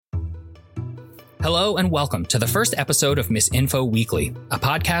Hello and welcome to the first episode of Misinfo Weekly, a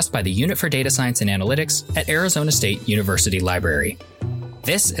podcast by the Unit for Data Science and Analytics at Arizona State University Library.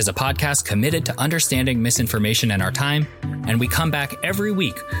 This is a podcast committed to understanding misinformation in our time, and we come back every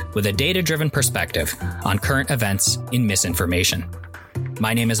week with a data-driven perspective on current events in misinformation.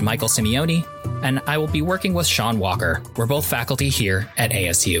 My name is Michael Simeone, and I will be working with Sean Walker. We're both faculty here at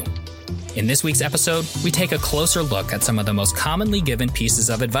ASU. In this week's episode, we take a closer look at some of the most commonly given pieces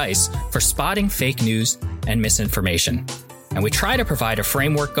of advice for spotting fake news and misinformation. And we try to provide a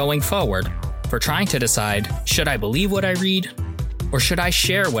framework going forward for trying to decide, should I believe what I read or should I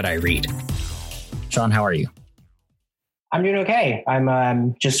share what I read? Sean, how are you? I'm doing okay.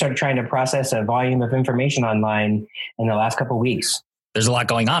 I'm just sort of trying to process a volume of information online in the last couple of weeks. There's a lot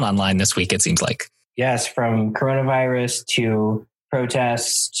going on online this week, it seems like. Yes, from coronavirus to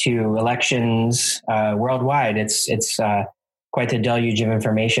protests to elections worldwide. It's quite the deluge of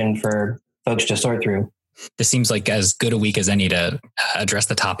information for folks to sort through. This seems like as good a week as any to address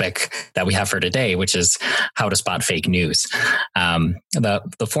the topic that we have for today, which is how to spot fake news.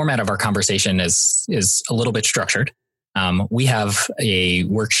 The format of our conversation is a little bit structured. We have a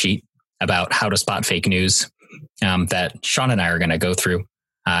worksheet about how to spot fake news that Sean and I are going to go through.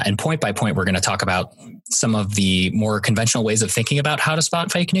 And point by point, we're going to talk about some of the more conventional ways of thinking about how to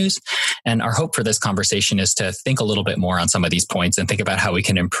spot fake news. And our hope for this conversation is to think a little bit more on some of these points and think about how we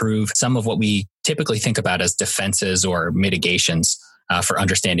can improve some of what we typically think about as defenses or mitigations for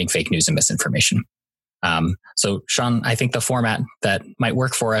understanding fake news and misinformation. So Sean, I think the format that might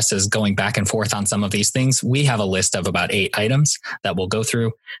work for us is going back and forth on some of these things. We have a list of about 8 items that we'll go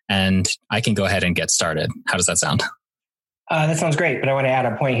through, and I can go ahead and get started. How does that sound? That sounds great, but I want to add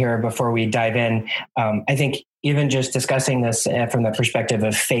a point here before we dive in. I think even just discussing this from the perspective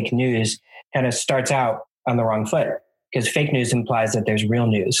of fake news kind of starts out on the wrong foot, because fake news implies that there's real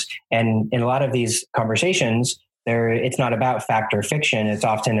news. And in a lot of these conversations, it's not about fact or fiction. It's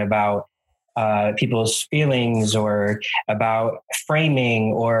often about people's feelings or about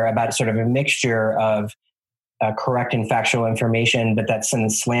framing or about sort of a mixture of correct and factual information, but that's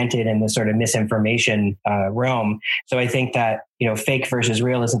slanted in the sort of misinformation realm. So I think that, fake versus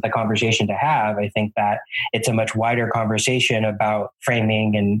real isn't the conversation to have. I think that it's a much wider conversation about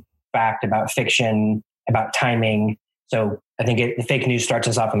framing and fact, about fiction, about timing. So I think the fake news starts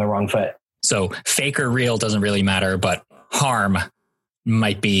us off on the wrong foot. So fake or real doesn't really matter, but harm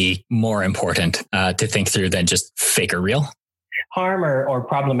might be more important to think through than just fake or real. Harm or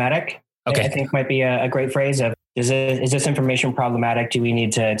problematic. Okay. I think might be a great phrase of, is this information problematic? Do we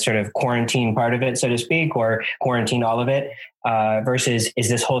need to sort of quarantine part of it, so to speak, or quarantine all of it? Versus, is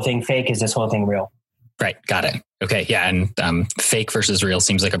this whole thing fake? Is this whole thing real? Right. Got it. Okay. Yeah. And fake versus real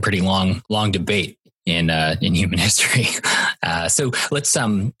seems like a pretty long debate in human history. So let's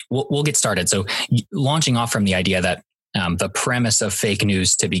we'll get started. So launching off from the idea that the premise of fake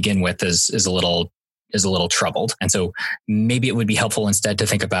news to begin with is a little troubled. And so maybe it would be helpful instead to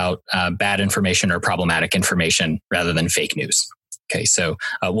think about bad information or problematic information rather than fake news. Okay, so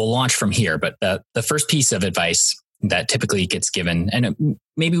we'll launch from here. But the first piece of advice that typically gets given, and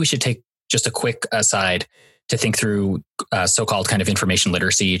maybe we should take just a quick aside to think through so-called kind of information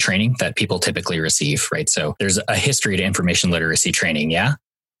literacy training that people typically receive, right? So there's a history to information literacy training, yeah?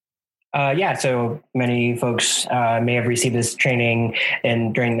 So many folks may have received this training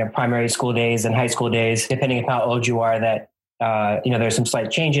during their primary school days and high school days, depending on how old you are, that, there's some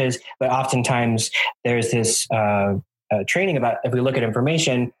slight changes, but oftentimes there's this training about, if we look at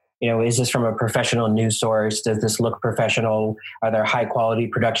information, is this from a professional news source? Does this look professional? Are there high quality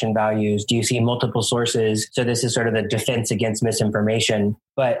production values? Do you see multiple sources? So this is sort of the defense against misinformation,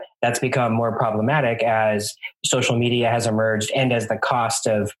 but that's become more problematic as social media has emerged and as the cost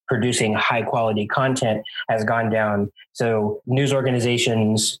of producing high quality content has gone down. So news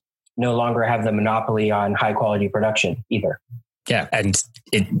organizations no longer have the monopoly on high quality production either. Yeah. And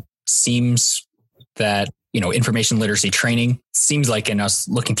it seems that information literacy training seems like, in us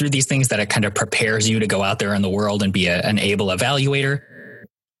looking through these things, that it kind of prepares you to go out there in the world and be an able evaluator.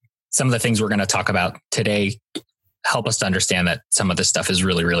 Some of the things we're going to talk about today help us to understand that some of this stuff is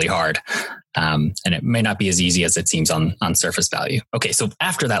really, really hard. And it may not be as easy as it seems on surface value. Okay, so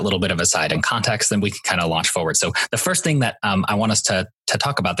after that little bit of aside and context, then we can kind of launch forward. So the first thing that I want us to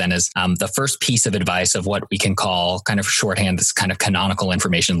talk about then is the first piece of advice of what we can call kind of shorthand, this kind of canonical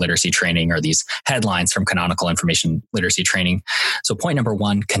information literacy training, or these headlines from canonical information literacy training. So point number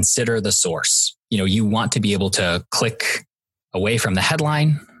 1, consider the source. You want to be able to click away from the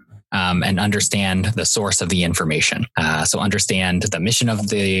headline and understand the source of the information. So understand the mission of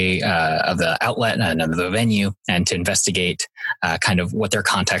the outlet and of the venue, and to investigate kind of what their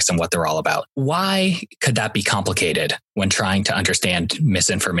context and what they're all about. Why could that be complicated when trying to understand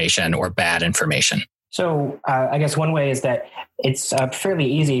misinformation or bad information? So I guess one way is that it's fairly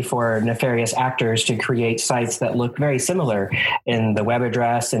easy for nefarious actors to create sites that look very similar in the web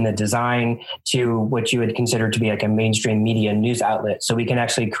address and the design to what you would consider to be like a mainstream media news outlet. So we can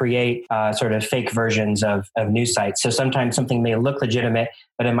actually create sort of fake versions of news sites. So sometimes something may look legitimate,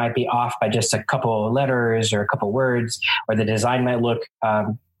 but it might be off by just a couple of letters or a couple of words, or the design might look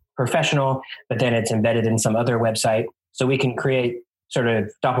professional, but then it's embedded in some other website. So we can create sort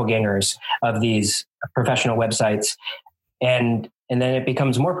of doppelgangers of these professional websites. And then it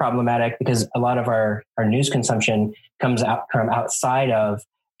becomes more problematic because a lot of our news consumption comes out from outside of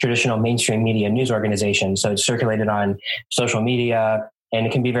traditional mainstream media news organizations. So it's circulated on social media, and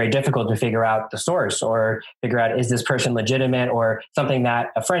it can be very difficult to figure out the source or figure out, is this person legitimate or something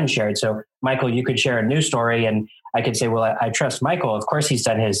that a friend shared? So Michael, you could share a news story and I could say, well, I trust Michael. Of course, he's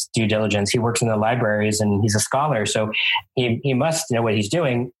done his due diligence. He works in the libraries and he's a scholar. So he must know what he's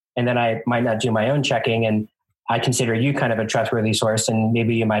doing. And then I might not do my own checking. And I consider you kind of a trustworthy source, and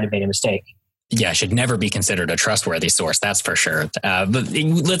maybe you might have made a mistake. Yeah, should never be considered a trustworthy source. That's for sure. But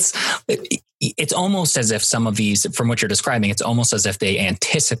it's almost as if some of these, from what you're describing, it's almost as if they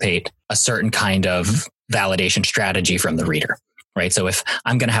anticipate a certain kind of validation strategy from the reader, right? So if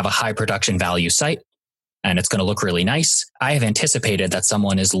I'm going to have a high production value site, and it's going to look really nice, I have anticipated that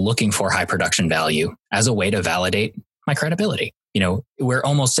someone is looking for high production value as a way to validate my credibility. We're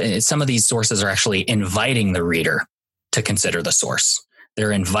almost, some of these sources are actually inviting the reader to consider the source.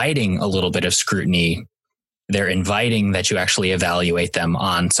 They're inviting a little bit of scrutiny. They're inviting that you actually evaluate them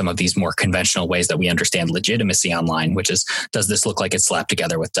on some of these more conventional ways that we understand legitimacy online, which is, does this look like it's slapped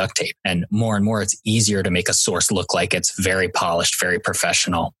together with duct tape? And more, it's easier to make a source look like it's very polished, very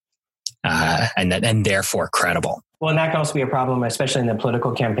professional, and therefore credible. Well, and that can also be a problem, especially in the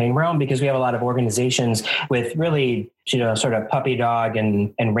political campaign realm, because we have a lot of organizations with really, sort of puppy dog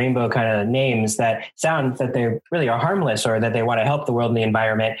and rainbow kind of names that sound that they really are harmless, or that they want to help the world and the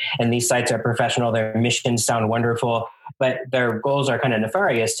environment. And these sites are professional. Their missions sound wonderful, but their goals are kind of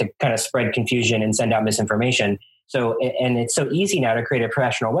nefarious to kind of spread confusion and send out misinformation. So, and it's so easy now to create a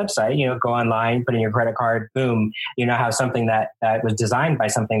professional website, go online, put in your credit card, boom, you now have something that was designed by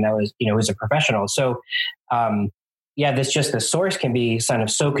something that was, was a professional. So, the source can be kind of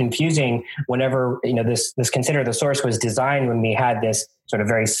so confusing whenever, this consider the source was designed when we had this sort of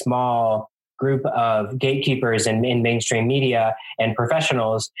very small group of gatekeepers in mainstream media and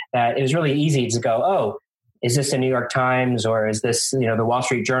professionals, that it was really easy to go, oh, is this the New York Times, or is this, the Wall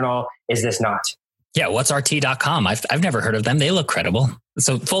Street Journal? Is this not? Yeah, what's RT.com? I've never heard of them. They look credible.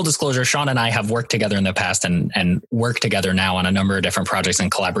 So full disclosure, Sean and I have worked together in the past and work together now on a number of different projects and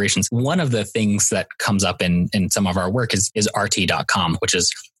collaborations. One of the things that comes up in some of our work is RT.com, which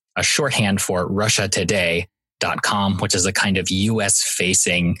is a shorthand for RussiaToday.com, which is a kind of US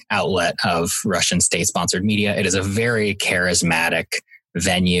facing outlet of Russian state sponsored media. It is a very charismatic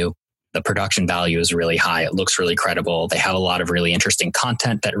venue. The production value is really high. It looks really credible. They have a lot of really interesting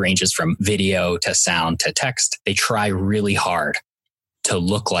content that ranges from video to sound to text. They try really hard to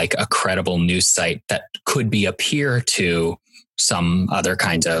look like a credible news site that could be a peer to some other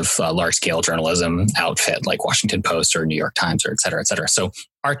kinds of large-scale journalism outfit like Washington Post or New York Times, or et cetera, et cetera. So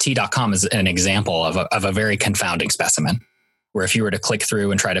RT.com is an example of a very confounding specimen, where if you were to click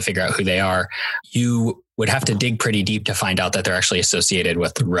through and try to figure out who they are, you would have to dig pretty deep to find out that they're actually associated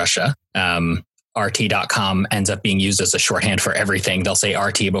with Russia. RT.com ends up being used as a shorthand for everything. They'll say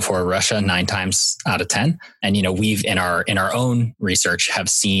RT before Russia 9 times out of 10. And, we've in our own research have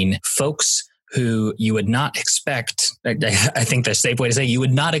seen folks who you would not expect. I think the safe way to say, you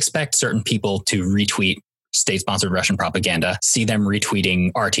would not expect certain people to retweet state-sponsored Russian propaganda, see them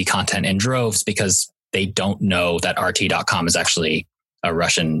retweeting RT content in droves because they don't know that RT.com is actually a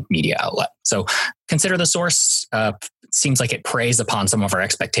Russian media outlet. So consider the source. Seems like it preys upon some of our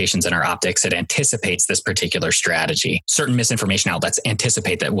expectations and our optics. It anticipates this particular strategy. Certain misinformation outlets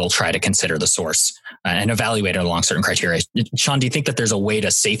anticipate that we'll try to consider the source and evaluate it along certain criteria. Sean, do you think that there's a way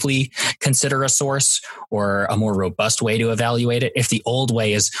to safely consider a source, or a more robust way to evaluate it? If the old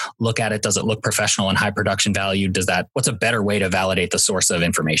way is look at it, does it look professional and high production value? What's a better way to validate the source of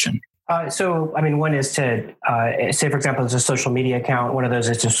information? One is to say, for example, there's a social media account. One of those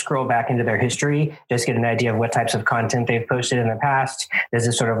is to scroll back into their history, just get an idea of what types of content they've posted in the past. Does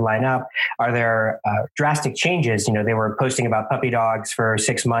it sort of line up? Are there drastic changes? They were posting about puppy dogs for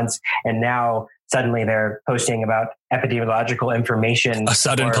 6 months, and now suddenly they're posting about epidemiological information. A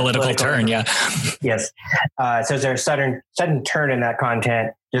sudden political turn, yeah. Yes. So is there a sudden turn in that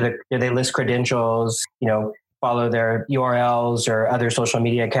content? Do they list credentials, follow their URLs or other social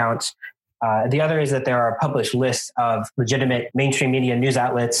media accounts? The other is that there are published lists of legitimate mainstream media news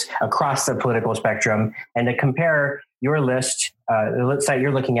outlets across the political spectrum. And to compare your list, the site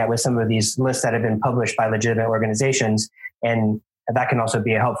you're looking at with some of these lists that have been published by legitimate organizations, and that can also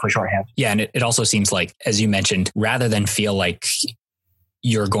be a helpful shorthand. Yeah. And it also seems like, as you mentioned, rather than feel like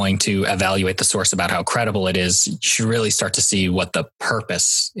you're going to evaluate the source about how credible it is, you should really start to see what the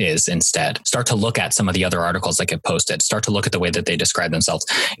purpose is instead. Start to look at some of the other articles that get posted. Start to look at the way that they describe themselves.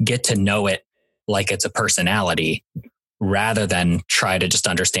 Get to know it like it's a personality rather than try to just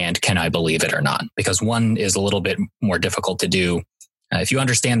understand, can I believe it or not? Because one is a little bit more difficult to do. If you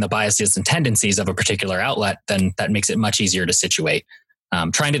understand the biases and tendencies of a particular outlet, then that makes it much easier to situate.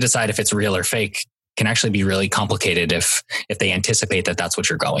 Trying to decide if it's real or fake can actually be really complicated if they anticipate that that's what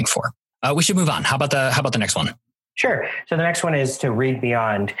you're going for. We should move on. How about the next one? Sure. So the next one is to read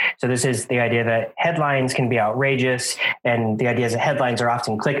beyond. So this is the idea that headlines can be outrageous, and the idea is that headlines are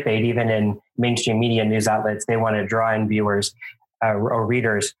often clickbait, even in mainstream media news outlets. They want to draw in viewers or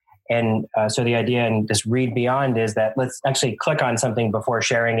readers. And so the idea in this read beyond is that let's actually click on something before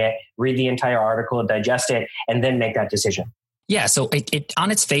sharing it, read the entire article, digest it, and then make that decision. Yeah, so it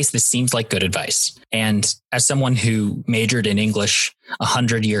on its face, this seems like good advice. And as someone who majored in English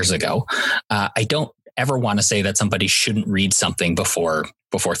 100 years ago, I don't ever want to say that somebody shouldn't read something before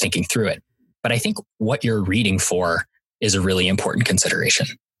thinking through it. But I think what you're reading for is a really important consideration.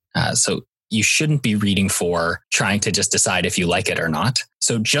 So you shouldn't be reading for trying to just decide if you like it or not.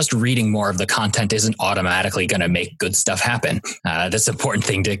 So just reading more of the content isn't automatically going to make good stuff happen. That's an important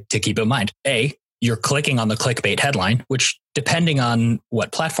thing to keep in mind. You're clicking on the clickbait headline, which depending on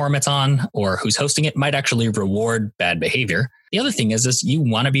what platform it's on or who's hosting it might actually reward bad behavior. The other thing is you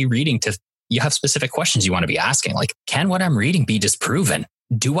want to be reading you have specific questions you want to be asking. Like, can what I'm reading be disproven?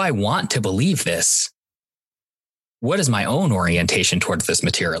 Do I want to believe this? What is my own orientation towards this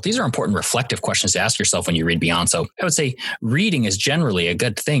material? These are important reflective questions to ask yourself when you read beyond. So I would say reading is generally a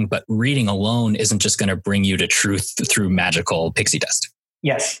good thing, but reading alone isn't just going to bring you to truth through magical pixie dust.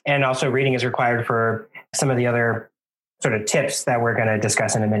 Yes. And also reading is required for some of the other sort of tips that we're going to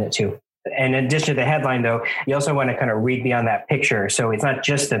discuss in a minute too. And in addition to the headline, though, you also want to kind of read beyond that picture. So it's not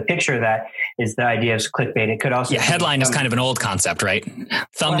just the picture that is the idea of clickbait. It could also headline is kind of an old concept, right?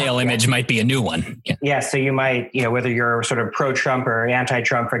 Thumbnail image might be a new one. Yeah. So you might, whether you're sort of pro-Trump or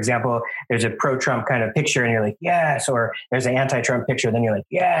anti-Trump, for example, there's a pro-Trump kind of picture and you're like, yes, or there's an anti-Trump picture, then you're like,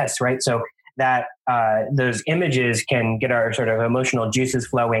 yes, right? So that those images can get our sort of emotional juices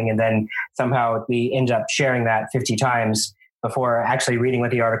flowing, and then somehow we end up sharing that 50 times before actually reading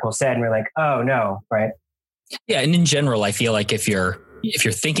what the article said, and we're like, oh no, right? Yeah, and in general, I feel like if you're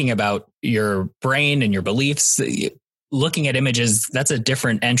thinking about your brain and your beliefs, looking at images, that's a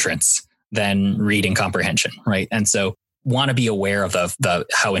different entrance than reading comprehension, right? And so want to be aware of the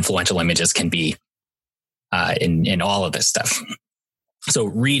how influential images can be in all of this stuff. So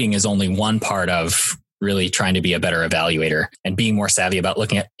reading is only one part of really trying to be a better evaluator and being more savvy about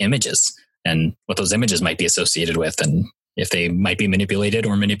looking at images and what those images might be associated with and if they might be manipulated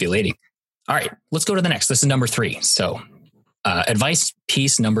or manipulating. All right, let's go to the next. This is number 3. So advice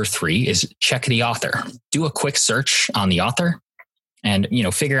piece number 3 is check the author. Do a quick search on the author and,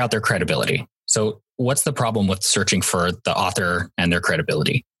 figure out their credibility. So what's the problem with searching for the author and their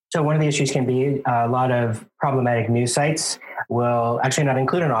credibility? So one of the issues can be a lot of problematic news sites will actually not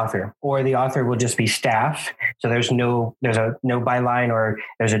include an author, or the author will just be staff. So there's a no byline, or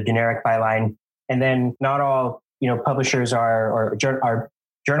there's a generic byline. And then not all, publishers are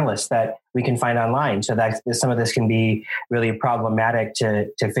journalists that we can find online. So that some of this can be really problematic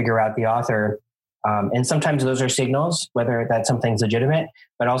to figure out the author. And sometimes those are signals, whether that something's legitimate,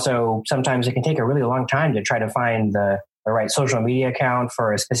 but also sometimes it can take a really long time to try to find the right social media account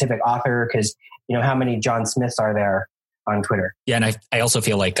for a specific author, because how many John Smiths are there on Twitter? Yeah, and I also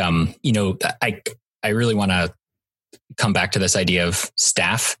feel like I really want to come back to this idea of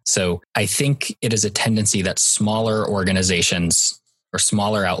staff. So I think it is a tendency that smaller organizations or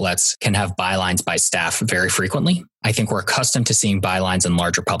smaller outlets can have bylines by staff very frequently. I think we're accustomed to seeing bylines in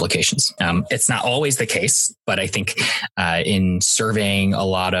larger publications. It's not always the case, but I think in surveying a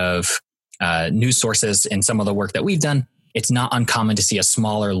lot of news sources in some of the work that we've done, it's not uncommon to see a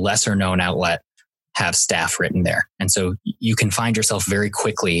smaller, lesser known outlet have staff written there. And so you can find yourself very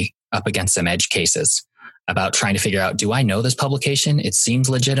quickly up against some edge cases about trying to figure out, do I know this publication? It seems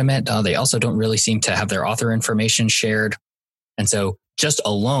legitimate. They also don't really seem to have their author information shared. And so just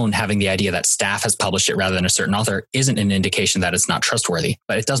alone having the idea that staff has published it rather than a certain author isn't an indication that it's not trustworthy,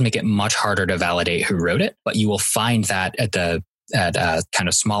 but it does make it much harder to validate who wrote it. But you will find that at kind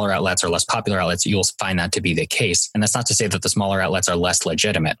of smaller outlets or less popular outlets, you'll find that to be the case. And that's not to say that the smaller outlets are less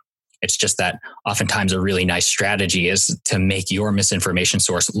legitimate. It's just that oftentimes a really nice strategy is to make your misinformation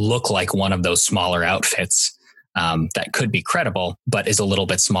source look like one of those smaller outfits that could be credible, but is a little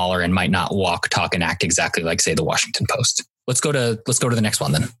bit smaller and might not walk, talk, and act exactly like, say, the Washington Post. Let's go to the next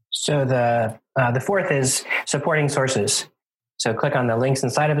one then. So the fourth is supporting sources. So click on the links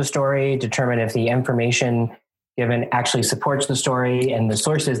inside of a story, determine if the information given actually supports the story, and the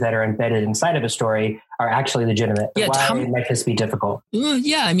sources that are embedded inside of a story are actually legitimate. Yeah, why might this be difficult?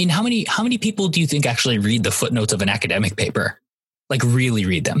 Yeah, I mean, how many people do you think actually read the footnotes of an academic paper? Like really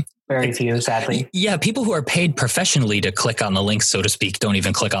read them? Very few, sadly. Yeah, people who are paid professionally to click on the links, so to speak, don't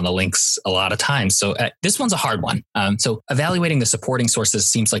even click on the links a lot of times. So this one's a hard one. So evaluating the supporting sources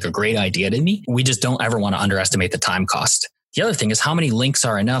seems like a great idea to me. We just don't ever want to underestimate the time cost. The other thing is how many links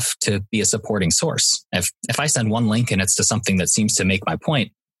are enough to be a supporting source? If I send one link and it's to something that seems to make my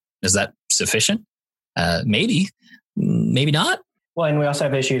point, is that sufficient? Maybe not. Well, and we also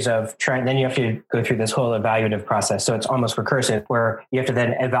have issues of then you have to go through this whole evaluative process. So it's almost recursive where you have to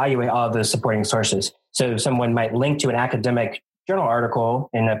then evaluate all of those supporting sources. So someone might link to an academic journal article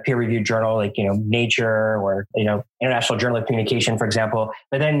in a peer-reviewed journal like, Nature or, International Journal of Communication, for example.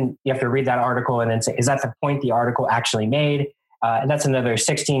 But then you have to read that article and then say, is that the point the article actually made? And that's another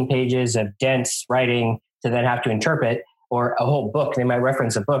 16 pages of dense writing to then have to interpret, or a whole book. They might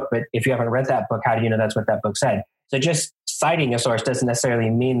reference a book, but if you haven't read that book, how do you know that's what that book said? So just citing a source doesn't necessarily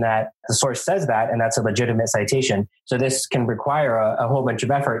mean that the source says that, and that's a legitimate citation. So this can require a whole bunch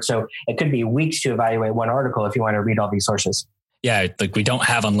of effort. So it could be weeks to evaluate one article if you want to read all these sources. Yeah, like we don't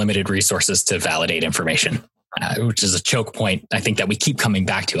have unlimited resources to validate information, which is a choke point, I think, that we keep coming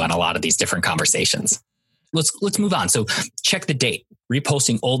back to on a lot of these different conversations. Let's move on. So check the date.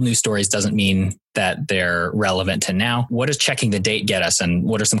 Reposting old news stories doesn't mean that they're relevant to now. What does checking the date get us, and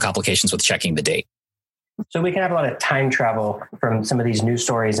what are some complications with checking the date? So we can have a lot of time travel from some of these news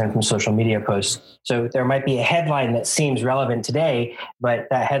stories and from social media posts. So there might be a headline that seems relevant today, but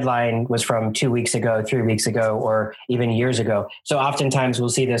that headline was from 2 weeks ago, 3 weeks ago, or even years ago. So oftentimes we'll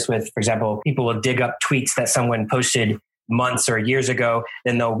see this with, for example, people will dig up tweets that someone posted months or years ago,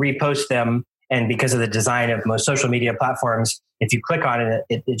 then they'll repost them. And because of the design of most social media platforms, if you click on it,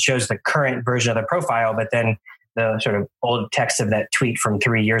 it shows the current version of the profile, but then the sort of old text of that tweet from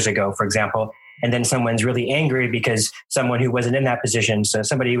 3 years ago, for example. And then someone's really angry because someone who wasn't in that position, so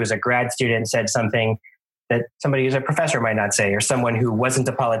somebody who was a grad student said something that somebody who's a professor might not say, or someone who wasn't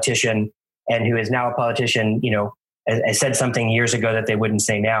a politician and who is now a politician, I said something years ago that they wouldn't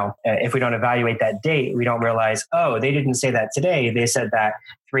say now. If we don't evaluate that date, we don't realize, oh, they didn't say that today. They said that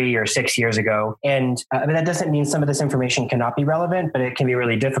 3 or 6 years ago. And that doesn't mean some of this information cannot be relevant, but it can be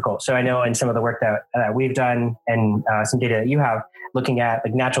really difficult. So I know in some of the work that we've done and some data that you have looking at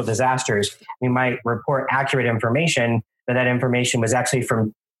like natural disasters, we might report accurate information, but that information was actually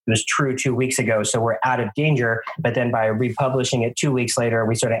it was true 2 weeks ago. So we're out of danger. But then by republishing it 2 weeks later,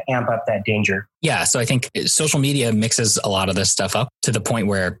 we sort of amp up that danger. Yeah. So I think social media mixes a lot of this stuff up to the point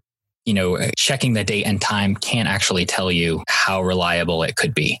where, checking the date and time can't actually tell you how reliable it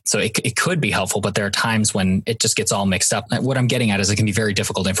could be. So it could be helpful, but there are times when it just gets all mixed up. What I'm getting at is it can be very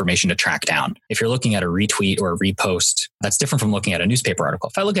difficult information to track down. If you're looking at a retweet or a repost, that's different from looking at a newspaper article.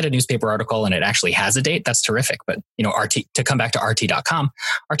 If I look at a newspaper article and it actually has a date, that's terrific. But, to come back to RT.com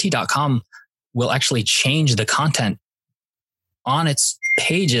will actually change the content on its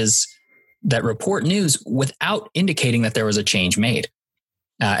pages that report news without indicating that there was a change made.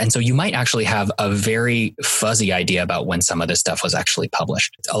 And so you might actually have a very fuzzy idea about when some of this stuff was actually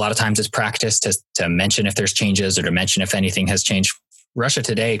published. A lot of times it's practice to mention if there's changes or to mention if anything has changed. Russia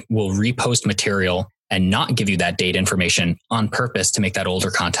Today will repost material and not give you that date information on purpose to make that older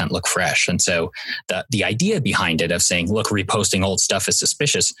content look fresh. And so the idea behind it of saying, look, reposting old stuff is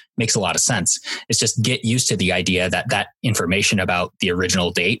suspicious makes a lot of sense. It's just get used to the idea that information about the original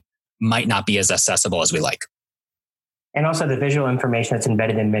date might not be as accessible as we like. And also the visual information that's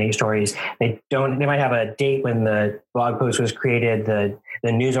embedded in many stories. They might have a date when the blog post was created, the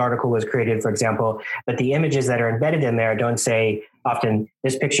news article was created, for example, but the images that are embedded in there don't say often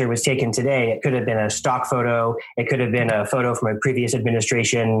this picture was taken today. It could have been a stock photo. It could have been a photo from a previous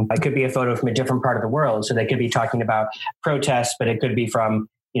administration. It could be a photo from a different part of the world. So they could be talking about protests, but it could be from,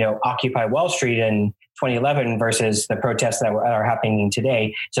 Occupy Wall Street in 2011 versus the protests that are happening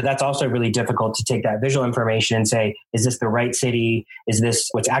today. So that's also really difficult to take that visual information and say, is this the right city? Is this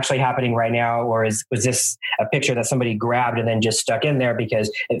what's actually happening right now? Or was this a picture that somebody grabbed and then just stuck in there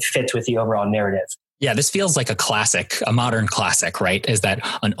because it fits with the overall narrative? Yeah, this feels like a classic, a modern classic, right? Is that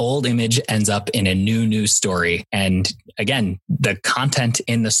an old image ends up in a new news story. And again, the content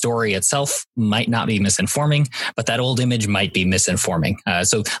in the story itself might not be misinforming, but that old image might be misinforming.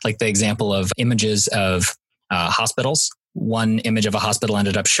 So like the example of images of hospitals. One image of a hospital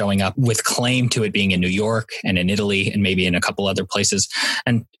ended up showing up with claim to it being in New York and in Italy and maybe in a couple other places.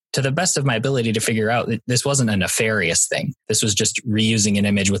 And to the best of my ability to figure out, this wasn't a nefarious thing. This was just reusing an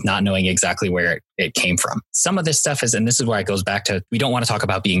image with not knowing exactly where it came from. Some of this stuff is, and this is why it goes back to, we don't want to talk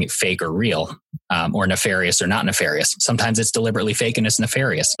about being fake or real, or nefarious or not nefarious. Sometimes it's deliberately fake and it's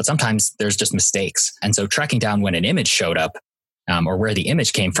nefarious, but sometimes there's just mistakes. And so tracking down when an image showed up, or where the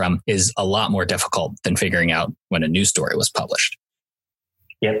image came from, is a lot more difficult than figuring out when a news story was published.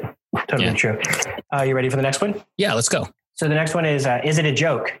 Yep, totally true. You ready for the next one? Yeah, let's go. So the next one is it a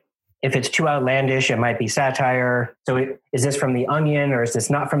joke? If it's too outlandish, it might be satire. So is this from The Onion or is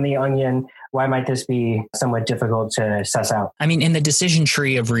this not from The Onion? Why might this be somewhat difficult to suss out? I mean, in the decision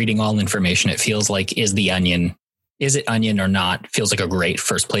tree of reading all information, it feels like, is it Onion or not? Feels like a great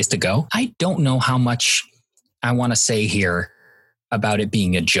first place to go. I don't know how much I want to say here about it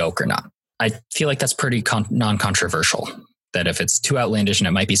being a joke or not. I feel like that's pretty non-controversial. That if it's too outlandish and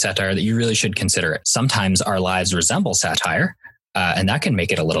it might be satire, that you really should consider it. Sometimes our lives resemble satire, and that can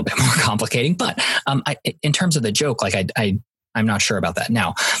make it a little bit more complicating. But in terms of the joke, like I'm not sure about that.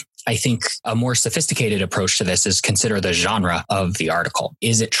 Now, I think a more sophisticated approach to this is consider the genre of the article.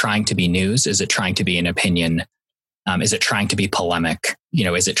 Is it trying to be news? Is it trying to be an opinion? Is it trying to be polemic?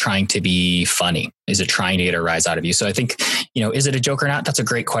 Is it trying to be funny? Is it trying to get a rise out of you? So I think, is it a joke or not? That's a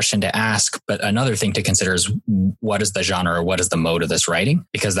great question to ask. But another thing to consider is, what is the genre or what is the mode of this writing?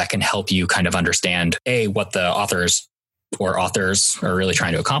 Because that can help you kind of understand, what the authors are really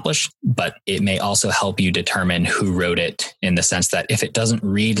trying to accomplish. But it may also help you determine who wrote it, in the sense that if it doesn't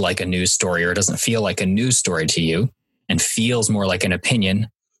read like a news story or it doesn't feel like a news story to you and feels more like an opinion,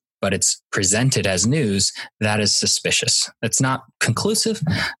 but it's presented as news, that is suspicious. It's not conclusive,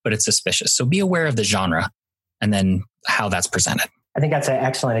 but it's suspicious. So be aware of the genre and then how that's presented. I think that's an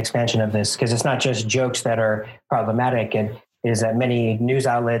excellent expansion of this, because it's not just jokes that are problematic. It is that many news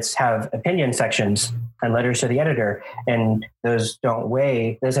outlets have opinion sections and letters to the editor, and those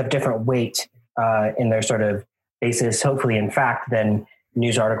have different weight in their sort of basis, hopefully in fact, than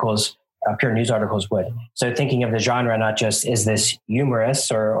news articles. Pure news articles would. So thinking of the genre, not just is this humorous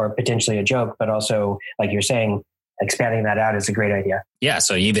or potentially a joke, but also, like you're saying, expanding that out is a great idea. Yeah.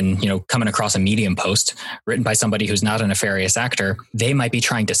 So even, coming across a Medium post written by somebody who's not a nefarious actor, they might be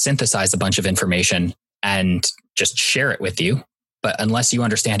trying to synthesize a bunch of information and just share it with you. But unless you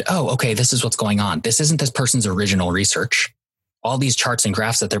understand, this is what's going on. This isn't this person's original research. All these charts and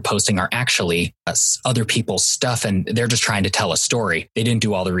graphs that they're posting are actually other people's stuff, and they're just trying to tell a story. They didn't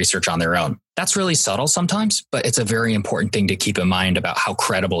do all the research on their own. That's really subtle sometimes, but it's a very important thing to keep in mind about how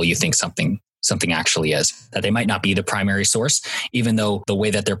credible you think something actually is. That they might not be the primary source, even though the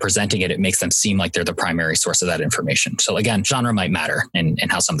way that they're presenting it makes them seem like they're the primary source of that information. So again, genre might matter in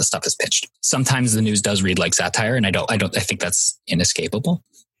how some of the stuff is pitched. Sometimes the news does read like satire, and I think that's inescapable.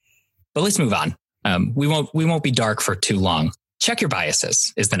 But let's move on. We won't be dark for too long. Check your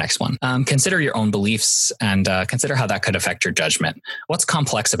biases is the next one. Consider your own beliefs and consider how that could affect your judgment. What's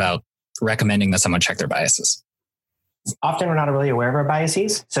complex about recommending that someone check their biases? Often we're not really aware of our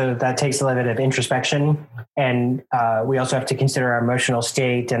biases. So that takes a little bit of introspection. And we also have to consider our emotional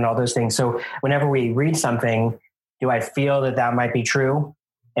state and all those things. So whenever we read something, do I feel that might be true?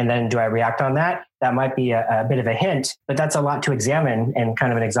 And then do I react on that? That might be a bit of a hint, but that's a lot to examine and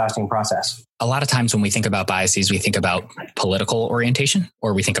kind of an exhausting process. A lot of times when we think about biases, we think about political orientation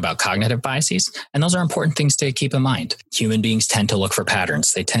or we think about cognitive biases. And those are important things to keep in mind. Human beings tend to look for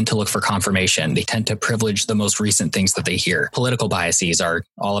patterns. They tend to look for confirmation. They tend to privilege the most recent things that they hear. Political biases are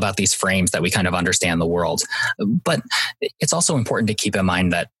all about these frames that we kind of understand the world. But it's also important to keep in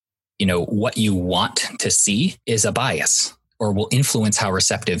mind that, what you want to see is a bias, or will influence how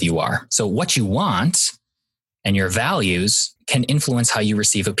receptive you are. So what you want and your values can influence how you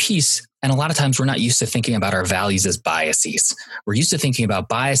receive a piece. And a lot of times we're not used to thinking about our values as biases. We're used to thinking about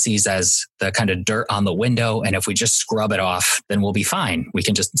biases as the kind of dirt on the window. And if we just scrub it off, then we'll be fine. We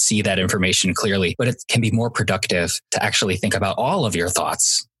can just see that information clearly. But it can be more productive to actually think about all of your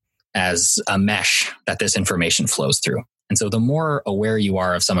thoughts as a mesh that this information flows through. And so the more aware you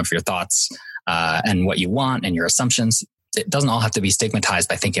are of some of your thoughts and what you want and your assumptions, it doesn't all have to be stigmatized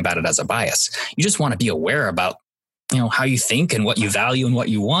by thinking about it as a bias. You just want to be aware about, how you think and what you value and what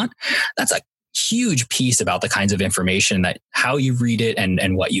you want. That's a huge piece about the kinds of information that how you read it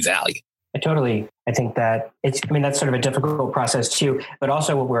and what you value. I think that that's sort of a difficult process too, but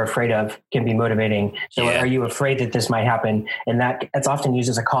also what we're afraid of can be motivating. So Are you afraid that this might happen? And that's often used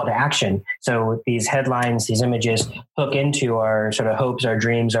as a call to action. So these headlines, these images hook into our sort of hopes, our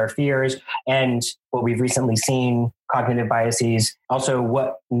dreams, our fears, and what we've recently seen, cognitive biases. Also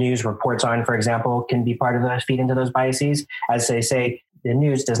what news reports on, for example, can be part of those, feed into those biases. As they say, the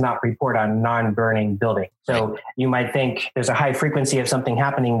news does not report on non-burning buildings. So you might think there's a high frequency of something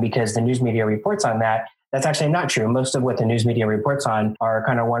happening because the news media reports on that. That's actually not true. Most of what the news media reports on are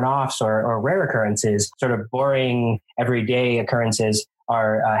kind of one-offs or rare occurrences. Sort of boring, everyday occurrences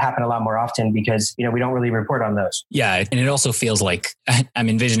happen a lot more often because, we don't really report on those. Yeah. And it also feels like I'm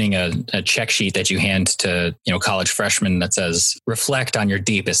envisioning a check sheet that you hand to, college freshmen that says, reflect on your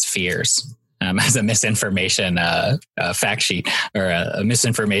deepest fears. As a misinformation fact sheet or a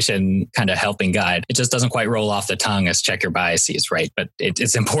misinformation kind of helping guide. It just doesn't quite roll off the tongue as check your biases, right? But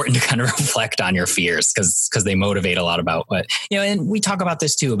it's important to kind of reflect on your fears because they motivate a lot about what, and we talk about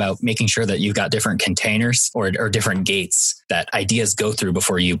this too, about making sure that you've got different containers or different gates that ideas go through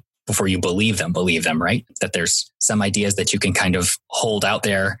before you believe them, right? That there's some ideas that you can kind of hold out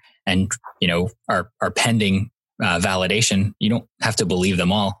there and, are pending validation. You don't have to believe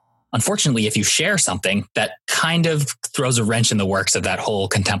them all. Unfortunately, if you share something, that kind of throws a wrench in the works of that whole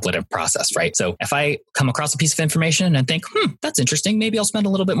contemplative process, right? So if I come across a piece of information and think, that's interesting, maybe I'll spend a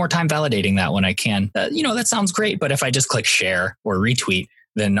little bit more time validating that when I can. That sounds great. But if I just click share or retweet,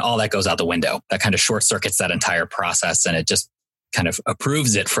 then all that goes out the window. That kind of short circuits that entire process, and it just kind of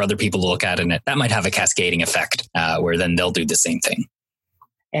approves it for other people to look at. And that might have a cascading effect where then they'll do the same thing.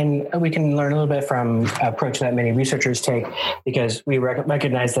 And we can learn a little bit from an approach that many researchers take, because we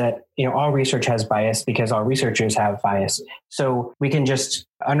recognize that all research has bias because all researchers have bias. So we can just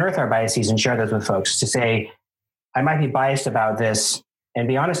unearth our biases and share those with folks to say, I might be biased about this and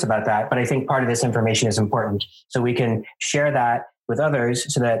be honest about that, but I think part of this information is important. So we can share that with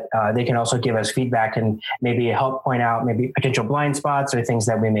others so that they can also give us feedback and maybe help point out maybe potential blind spots or things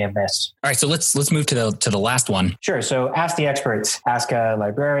that we may have missed. All right, so let's move to the last one. Sure. So ask the experts. Ask a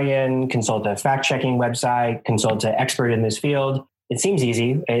librarian, consult a fact-checking website, consult an expert in this field. It seems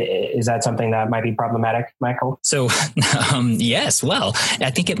easy. Is that something that might be problematic, Michael? So, yes, well,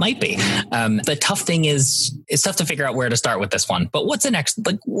 I think it might be. The tough thing is it's tough to figure out where to start with this one. But what's an expert?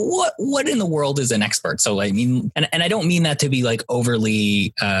 Like, what in the world is an expert? So, I mean, and I don't mean that to be like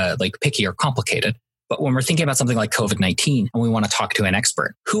overly picky or complicated. But when we're thinking about something like COVID-19 and we want to talk to an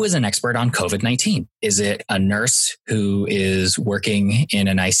expert, who is an expert on COVID-19? Is it a nurse who is working in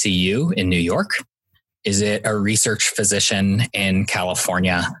an ICU in New York? Is it a research physician in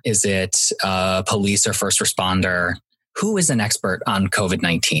California? Is it a police or first responder? Who is an expert on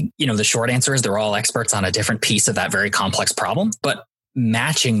COVID-19? The short answer is they're all experts on a different piece of that very complex problem. But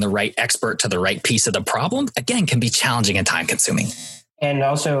matching the right expert to the right piece of the problem, again, can be challenging and time consuming. And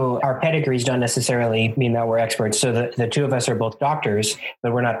also our pedigrees don't necessarily mean that we're experts. So the two of us are both doctors,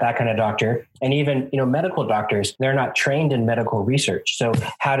 but we're not that kind of doctor. And even, medical doctors, they're not trained in medical research. So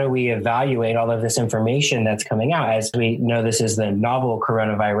how do we evaluate all of this information that's coming out? As we know, this is the novel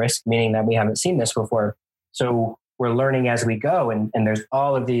coronavirus, meaning that we haven't seen this before. So we're learning as we go. And there's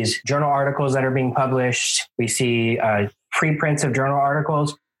all of these journal articles that are being published. We see preprints of journal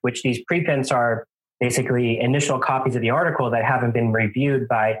articles, which these preprints are basically initial copies of the article that haven't been reviewed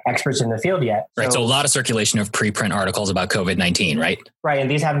by experts in the field yet. Right. So a lot of circulation of preprint articles about COVID-19, right? Right. And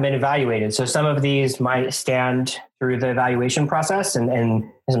these haven't been evaluated. So some of these might stand through the evaluation process and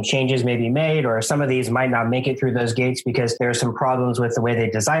some changes may be made, or some of these might not make it through those gates because there are some problems with the way they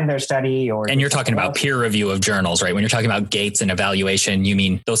designed their study. And you're talking about peer review of journals, right? When you're talking about gates and evaluation, you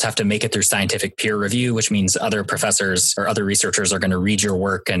mean those have to make it through scientific peer review, which means other professors or other researchers are going to read your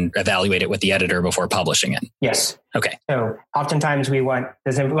work and evaluate it with the editor before publishing it. Yes. Okay. So oftentimes we want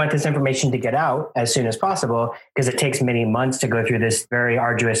this information to get out as soon as possible because it takes many months to go through this very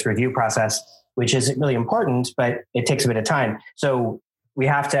arduous review process, which is really important, but it takes a bit of time. So we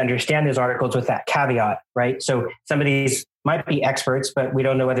have to understand these articles with that caveat, right? So some of these might be experts, but we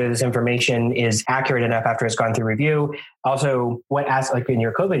don't know whether this information is accurate enough after it's gone through review. Also, like in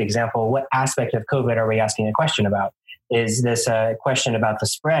your COVID example, what aspect of COVID are we asking a question about? Is this a question about the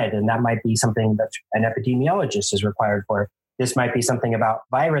spread? And that might be something that an epidemiologist is required for. This might be something about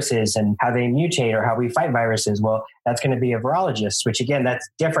viruses and how they mutate or how we fight viruses. Well, that's going to be a virologist, which again, that's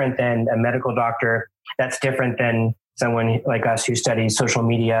different than a medical doctor. That's different than someone like us who studies social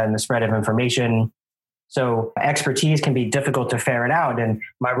media and the spread of information. So expertise can be difficult to ferret out. And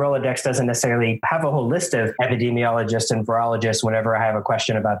my Rolodex doesn't necessarily have a whole list of epidemiologists and virologists whenever I have a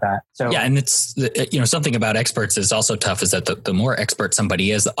question about that. So yeah, and it's, something about experts is also tough is that the more expert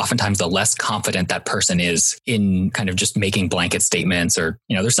somebody is, oftentimes the less confident that person is in kind of just making blanket statements or,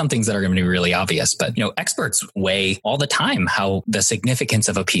 there's some things that are going to be really obvious, but, experts weigh all the time how the significance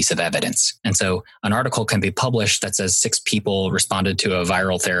of a piece of evidence. And so an article can be published that says 6 people responded to a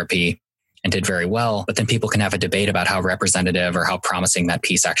viral therapy and did very well, but then people can have a debate about how representative or how promising that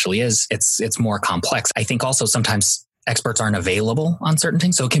piece actually is. It's more complex. I think also sometimes experts aren't available on certain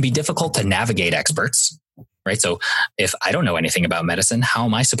things, so it can be difficult to navigate experts, right? So if I don't know anything about medicine, how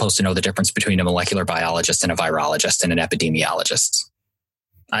am I supposed to know the difference between a molecular biologist and a virologist and an epidemiologist?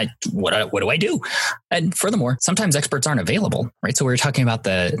 What do I do? And furthermore, sometimes experts aren't available, right? So we were talking about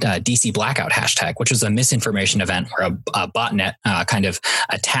the DC blackout hashtag, which was a misinformation event where a botnet kind of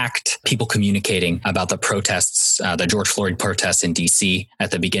attacked people communicating about the protests, the George Floyd protests in DC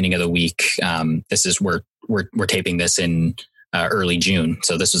at the beginning of the week. This is we're taping this in early June.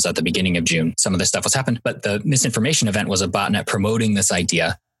 So this was at the beginning of June. Some of this stuff was happened, but the misinformation event was a botnet promoting this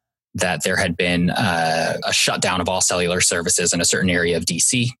idea that there had been a shutdown of all cellular services in a certain area of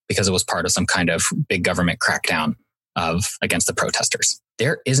DC because it was part of some kind of big government crackdown against the protesters.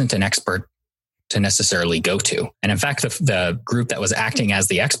 There isn't an expert to necessarily go to. And in fact, the group that was acting as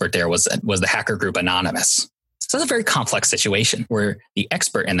the expert there was the hacker group Anonymous. So it's a very complex situation where the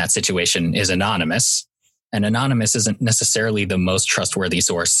expert in that situation is anonymous. And Anonymous isn't necessarily the most trustworthy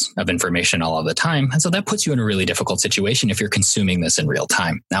source of information all of the time. And so that puts you in a really difficult situation if you're consuming this in real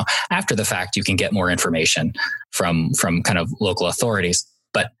time. Now, after the fact, you can get more information from kind of local authorities.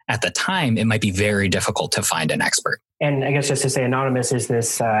 But at the time, it might be very difficult to find an expert. And I guess just to say, Anonymous is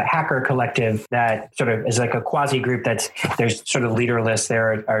this hacker collective that sort of is like a quasi group there's sort of leaderless.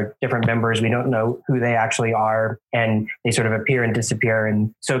 There are different members. We don't know who they actually are, and they sort of appear and disappear.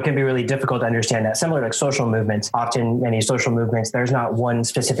 And so it can be really difficult to understand that. Similar like social movements, often many social movements, there's not one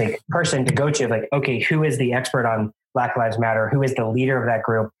specific person to go to. Like, okay, who is the expert on Black Lives Matter? Who is the leader of that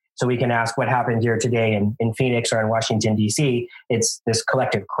group? So we can ask what happened here today in Phoenix or in Washington, D.C. It's this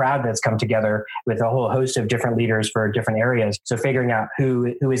collective crowd that's come together with a whole host of different leaders for different areas. So figuring out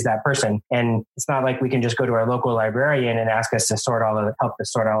who is that person. And it's not like we can just go to our local librarian and ask us to help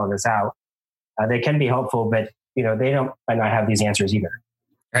us sort all of this out. They can be helpful, but they might not have these answers either.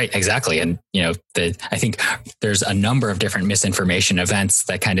 Right, exactly. And, I think there's a number of different misinformation events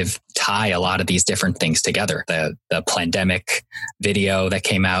that kind of tie a lot of these different things together. The pandemic video that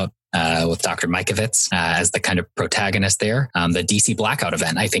came out with Dr. Mikovits as the kind of protagonist there. The DC blackout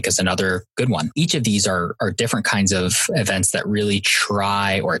event, I think, is another good one. Each of these are different kinds of events that really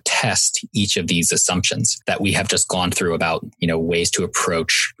try or test each of these assumptions that we have just gone through about, ways to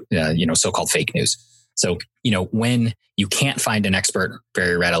approach, so-called fake news. So, when you can't find an expert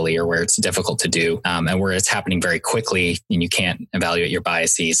very readily or where it's difficult to do and where it's happening very quickly and you can't evaluate your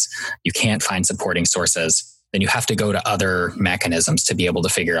biases, you can't find supporting sources, then you have to go to other mechanisms to be able to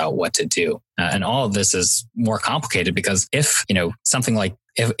figure out what to do. And all of this is more complicated because if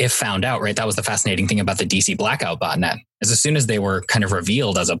found out, right, that was the fascinating thing about the DC blackout botnet, is as soon as they were kind of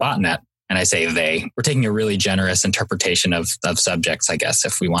revealed as a botnet, and I say we're taking a really generous interpretation of subjects, I guess,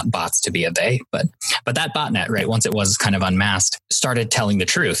 if we want bots to be a they. But that botnet, right, once it was kind of unmasked, started telling the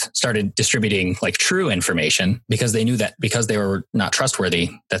truth, started distributing like true information because they knew that because they were not trustworthy,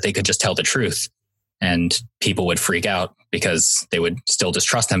 that they could just tell the truth. And people would freak out because they would still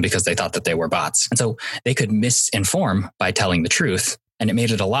distrust them because they thought that they were bots. And so they could misinform by telling the truth. And it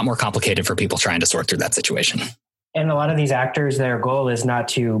made it a lot more complicated for people trying to sort through that situation. And a lot of these actors, their goal is not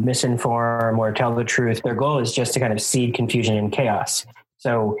to misinform or tell the truth. Their goal is just to kind of seed confusion and chaos.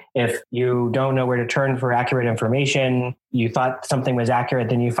 So if you don't know where to turn for accurate information, you thought something was accurate,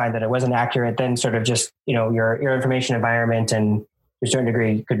 then you find that it wasn't accurate, then sort of just, your information environment and to a certain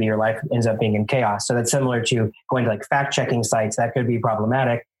degree could be your life ends up being in chaos. So that's similar to going to like fact checking sites. That could be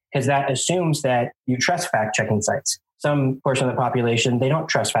problematic because that assumes that you trust fact checking sites. Some portion of the population, they don't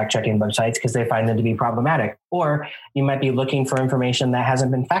trust fact-checking websites because they find them to be problematic. Or you might be looking for information that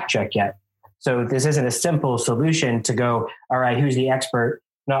hasn't been fact-checked yet. So this isn't a simple solution to go, all right, who's the expert?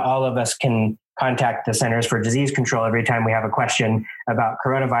 Not all of us can contact the Centers for Disease Control every time we have a question about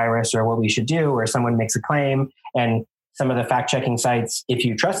coronavirus or what we should do, or someone makes a claim. And some of the fact-checking sites, if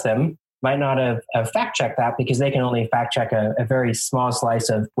you trust them, might not have fact-checked that because they can only fact-check a very small slice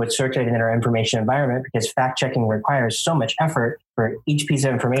of what's circulating in our information environment because fact-checking requires so much effort for each piece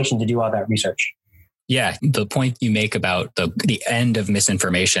of information to do all that research. Yeah, the point you make about the end of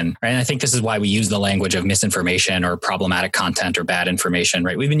misinformation, right? And I think this is why we use the language of misinformation or problematic content or bad information,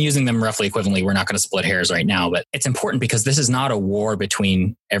 right? We've been using them roughly equivalently. We're not going to split hairs right now, but it's important because this is not a war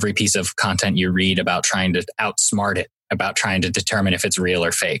between every piece of content you read about trying to outsmart it, about trying to determine if it's real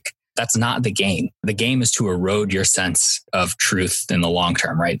or fake. That's not the game. The game is to erode your sense of truth in the long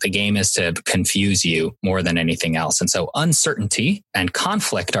term, right? The game is to confuse you more than anything else. And so uncertainty and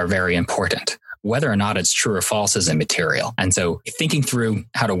conflict are very important. Whether or not it's true or false is immaterial. And so thinking through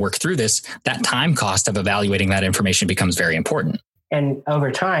how to work through this, that time cost of evaluating that information becomes very important. And over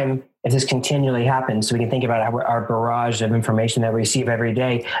time, if this continually happens, so we can think about our barrage of information that we receive every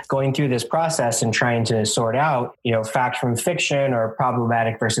day, going through this process and trying to sort out, fact from fiction or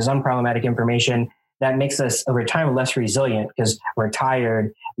problematic versus unproblematic information, that makes us over time less resilient because we're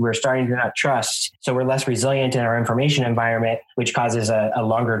tired. We're starting to not trust. So we're less resilient in our information environment, which causes a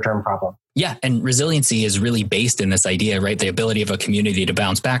longer term problem. Yeah. And resiliency is really based in this idea, right? The ability of a community to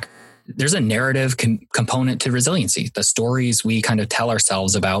bounce back. There's a narrative component to resiliency. The stories we kind of tell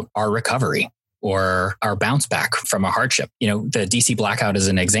ourselves about our recovery or our bounce back from a hardship. The DC blackout is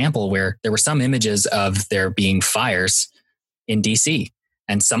an example where there were some images of there being fires in DC,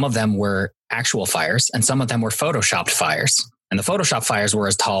 and some of them were actual fires and some of them were photoshopped fires. And the photoshopped fires were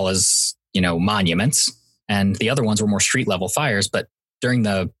as tall as, monuments, and the other ones were more street level fires. But during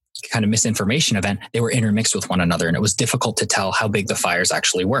the kind of misinformation event, they were intermixed with one another, and it was difficult to tell how big the fires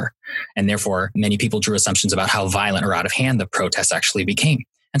actually were. And therefore, many people drew assumptions about how violent or out of hand the protests actually became.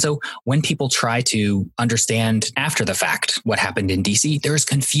 And so when people try to understand after the fact what happened in DC, there is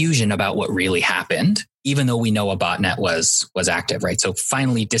confusion about what really happened, even though we know a botnet was active, right? So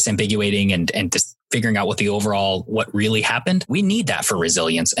finally disambiguating and just figuring out what really happened, we need that for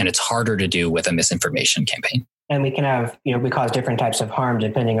resilience. And it's harder to do with a misinformation campaign. And we can have, we cause different types of harm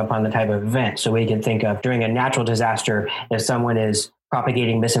depending upon the type of event. So we can think of during a natural disaster, if someone is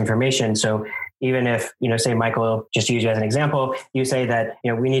propagating misinformation. So even if, say, Michael, just to use you as an example, you say that,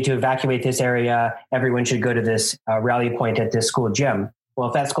 we need to evacuate this area. Everyone should go to this rally point at this school gym. Well,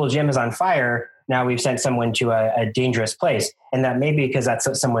 if that school gym is on fire, now we've sent someone to a dangerous place. And that may be because that's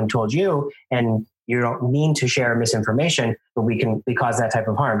what someone told you and you don't mean to share misinformation, but we cause that type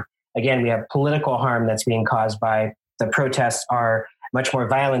of harm. Again, we have political harm that's being caused by the protests are much more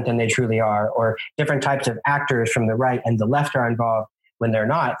violent than they truly are, or different types of actors from the right and the left are involved when they're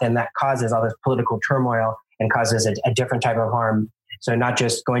not, then that causes all this political turmoil and causes a different type of harm. So not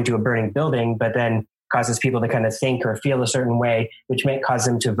just going to a burning building, but then causes people to kind of think or feel a certain way, which might cause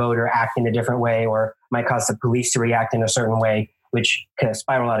them to vote or act in a different way, or might cause the police to react in a certain way, which can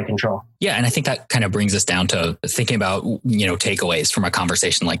spiral out of control. Yeah. And I think that kind of brings us down to thinking about, takeaways from a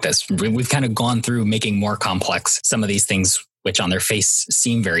conversation like this. We've kind of gone through making more complex some of these things, which on their face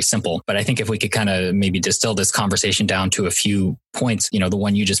seem very simple. But I think if we could kind of maybe distill this conversation down to a few points, the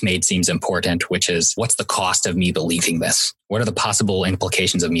one you just made seems important, which is what's the cost of me believing this? What are the possible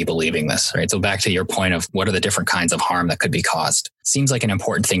implications of me believing this, right? So back to your point of what are the different kinds of harm that could be caused? Seems like an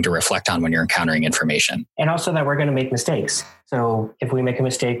important thing to reflect on when you're encountering information. And also that we're going to make mistakes. So if we make a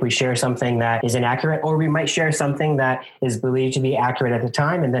mistake, we share something that is inaccurate, or we might share something that is believed to be accurate at the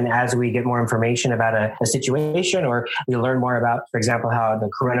time. And then as we get more information about a situation, or we learn more about, for example, how the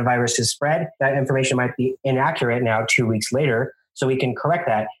coronavirus is spread, that information might be inaccurate now 2 weeks later. So we can correct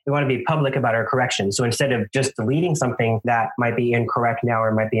that. We want to be public about our corrections. So instead of just deleting something that might be incorrect now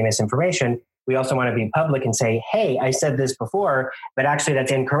or might be misinformation, we also want to be public and say, hey, I said this before, but actually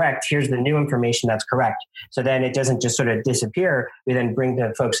that's incorrect. Here's the new information that's correct. So then it doesn't just sort of disappear. We then bring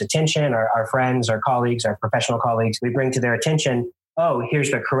to folks' attention, our friends, our colleagues, our professional colleagues, we bring to their attention, oh,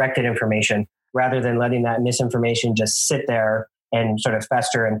 here's the corrected information, rather than letting that misinformation just sit there and sort of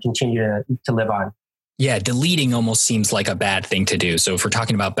fester and continue to live on. Yeah, deleting almost seems like a bad thing to do. So if we're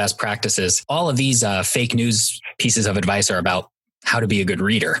talking about best practices, all of these fake news pieces of advice are about how to be a good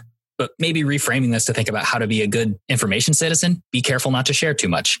reader. But maybe reframing this to think about how to be a good information citizen. Be careful not to share too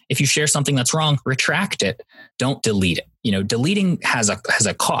much. If you share something that's wrong, retract it. Don't delete it. Deleting has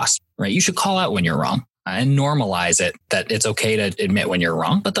a cost, right? You should call out when you're wrong and normalize it, that it's okay to admit when you're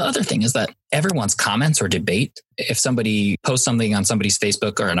wrong. But the other thing is that everyone's comments or debate, if somebody posts something on somebody's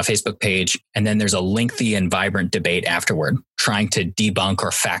Facebook or on a Facebook page, and then there's a lengthy and vibrant debate afterward, trying to debunk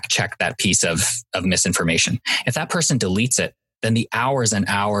or fact check that piece of misinformation. If that person deletes it, then the hours and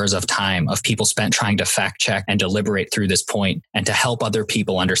hours of time of people spent trying to fact check and deliberate through this point and to help other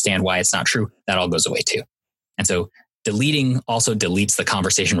people understand why it's not true, that all goes away too. And so deleting also deletes the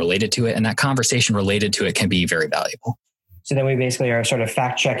conversation related to it. And that conversation related to it can be very valuable. So then we basically are sort of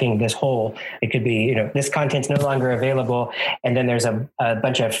fact checking this whole, it could be, this content's no longer available. And then there's a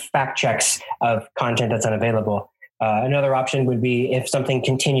bunch of fact checks of content that's unavailable. Another option would be if something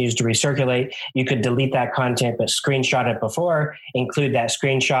continues to recirculate, you could delete that content, but screenshot it before, include that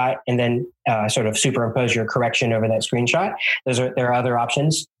screenshot, and then sort of superimpose your correction over that screenshot. There are other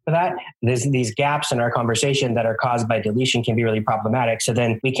options for that. These gaps in our conversation that are caused by deletion can be really problematic. So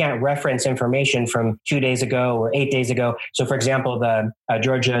then we can't reference information from 2 days ago or 8 days ago. So for example, the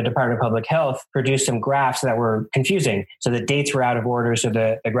Georgia Department of Public Health produced some graphs that were confusing. So the dates were out of order. So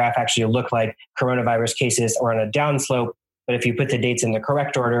the graph actually looked like coronavirus cases are on a downslope. But if you put the dates in the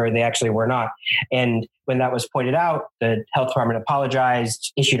correct order, they actually were not. And when that was pointed out, the health department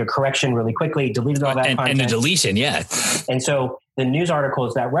apologized, issued a correction really quickly, deleted all that content. And a deletion, yeah. And so the news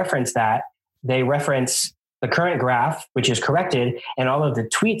articles that reference that, they reference the current graph, which is corrected, and all of the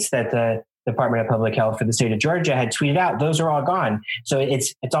tweets that the Department of Public Health for the state of Georgia had tweeted out, those are all gone. So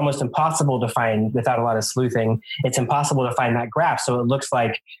it's almost impossible to find, without a lot of sleuthing, it's impossible to find that graph. So it looks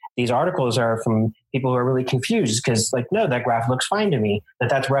like these articles are from people who are really confused because no, that graph looks fine to me. But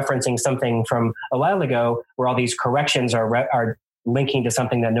that's referencing something from a while ago where all these corrections are linking to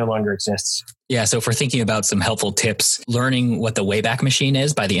something that no longer exists. Yeah. So if we're thinking about some helpful tips, learning what the Wayback Machine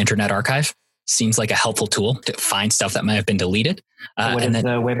is by the Internet Archive seems like a helpful tool to find stuff that might have been deleted. What is the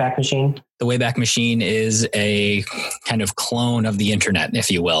Wayback Machine? The Wayback Machine is a kind of clone of the internet, if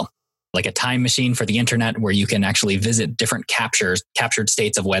you will, like a time machine for the internet where you can actually visit different captured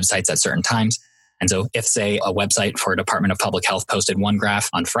states of websites at certain times. And so if, say, a website for a Department of Public Health posted one graph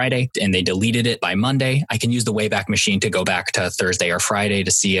on Friday and they deleted it by Monday, I can use the Wayback Machine to go back to Thursday or Friday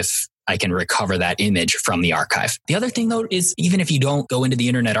to see if I can recover that image from the archive. The other thing, though, is even if you don't go into the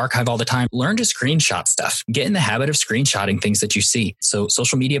Internet Archive all the time, learn to screenshot stuff. Get in the habit of screenshotting things that you see. So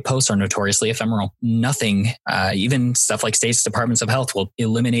social media posts are notoriously ephemeral. Nothing, even stuff like states' departments of health, will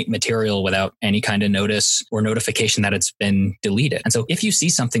eliminate material without any kind of notice or notification that it's been deleted. And so if you see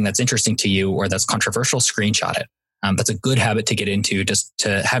something that's interesting to you or that's controversial, screenshot it. That's a good habit to get into, just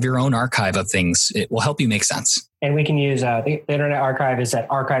to have your own archive of things. It will help you make sense. And we can use the Internet Archive is at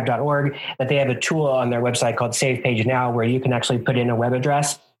archive.org, that they have a tool on their website called Save Page Now, where you can actually put in a web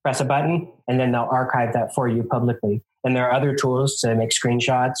address, press a button, and then they'll archive that for you publicly. And there are other tools to make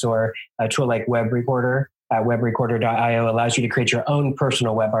screenshots, or a tool like Web Recorder. Webrecorder.io allows you to create your own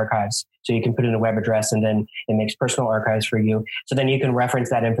personal web archives. So you can put in a web address and then it makes personal archives for you. So then you can reference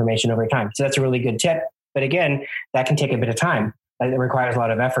that information over time. So that's a really good tip. But again, that can take a bit of time. It requires a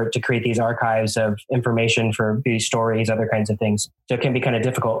lot of effort to create these archives of information for these stories, other kinds of things. So it can be kind of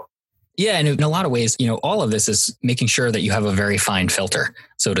difficult. Yeah. And in a lot of ways, all of this is making sure that you have a very fine filter,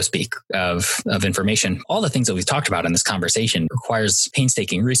 so to speak, of information. All the things that we've talked about in this conversation requires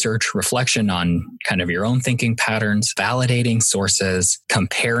painstaking research, reflection on kind of your own thinking patterns, validating sources,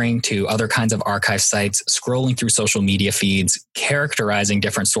 comparing to other kinds of archive sites, scrolling through social media feeds, characterizing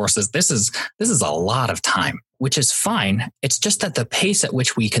different sources. This is a lot of time, which is fine. It's just that the pace at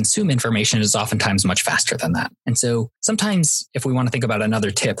which we consume information is oftentimes much faster than that. And so sometimes if we want to think about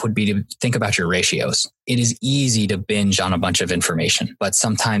another tip would be to think about your ratios. It is easy to binge on a bunch of information, but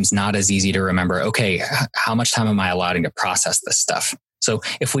sometimes not as easy to remember, okay, how much time am I allowing to process this stuff? So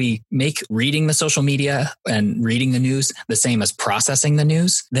if we make reading the social media and reading the news the same as processing the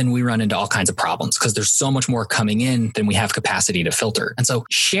news, then we run into all kinds of problems because there's so much more coming in than we have capacity to filter. And so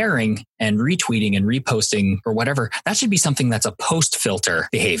sharing and retweeting and reposting or whatever, that should be something that's a post-filter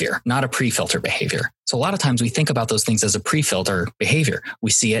behavior, not a pre-filter behavior. So a lot of times we think about those things as a pre-filter behavior.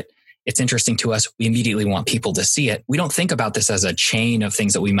 We see it. It's interesting to us. We immediately want people to see it. We don't think about this as a chain of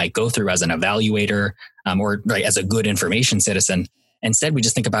things that we might go through as an evaluator or as a good information citizen. Instead, we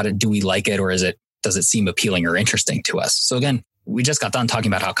just think about it. Do we like it, or does it seem appealing or interesting to us? So again, we just got done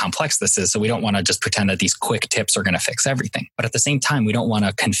talking about how complex this is. So we don't want to just pretend that these quick tips are going to fix everything. But at the same time, we don't want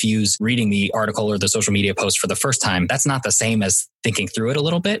to confuse reading the article or the social media post for the first time. That's not the same as thinking through it a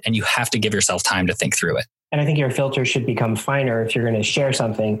little bit. And you have to give yourself time to think through it. And I think your filter should become finer if you're going to share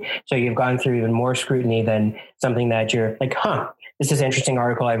something. So you've gone through even more scrutiny than something that you're like, this is an interesting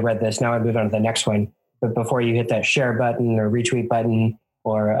article. I've read this. Now I move on to the next one. But before you hit that share button or retweet button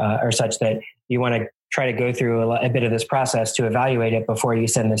or such, that you want to try to go through a bit of this process to evaluate it before you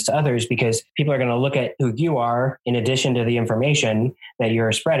send this to others, because people are going to look at who you are in addition to the information that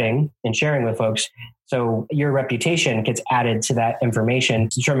you're spreading and sharing with folks. So your reputation gets added to that information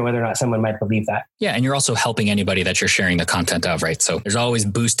to determine whether or not someone might believe that. Yeah. And you're also helping anybody that you're sharing the content of, right? So there's always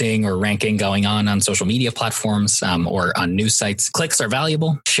boosting or ranking going on social media platforms or on news sites. Clicks are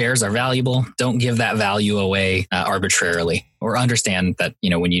valuable. Shares are valuable. Don't give that value away arbitrarily. or understand that,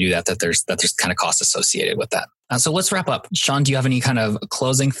 when you do that there's kind of cost associated with that. So let's wrap up. Sean, do you have any kind of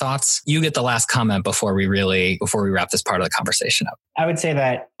closing thoughts? You get the last comment before we wrap this part of the conversation up. I would say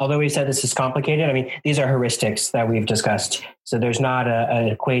that although we said this is complicated, these are heuristics that we've discussed. So there's not an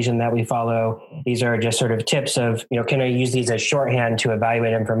equation that we follow. These are just sort of tips of, can I use these as shorthand to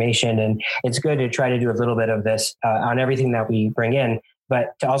evaluate information? And it's good to try to do a little bit of this on everything that we bring in,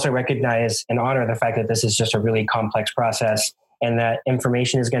 but to also recognize and honor the fact that this is just a really complex process and that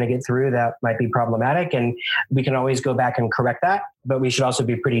information is going to get through that might be problematic. And we can always go back and correct that, but we should also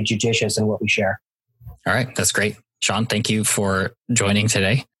be pretty judicious in what we share. All right. That's great. Sean, thank you for joining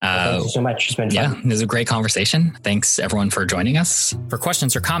today. Thank you so much. It's been fun. Yeah, this is a great conversation. Thanks everyone for joining us. For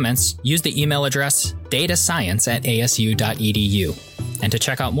questions or comments, use the email address datascience@asu.edu. And to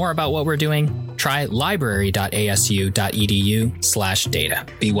check out more about what we're doing, try library.asu.edu/data.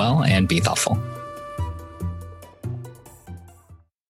 Be well and be thoughtful.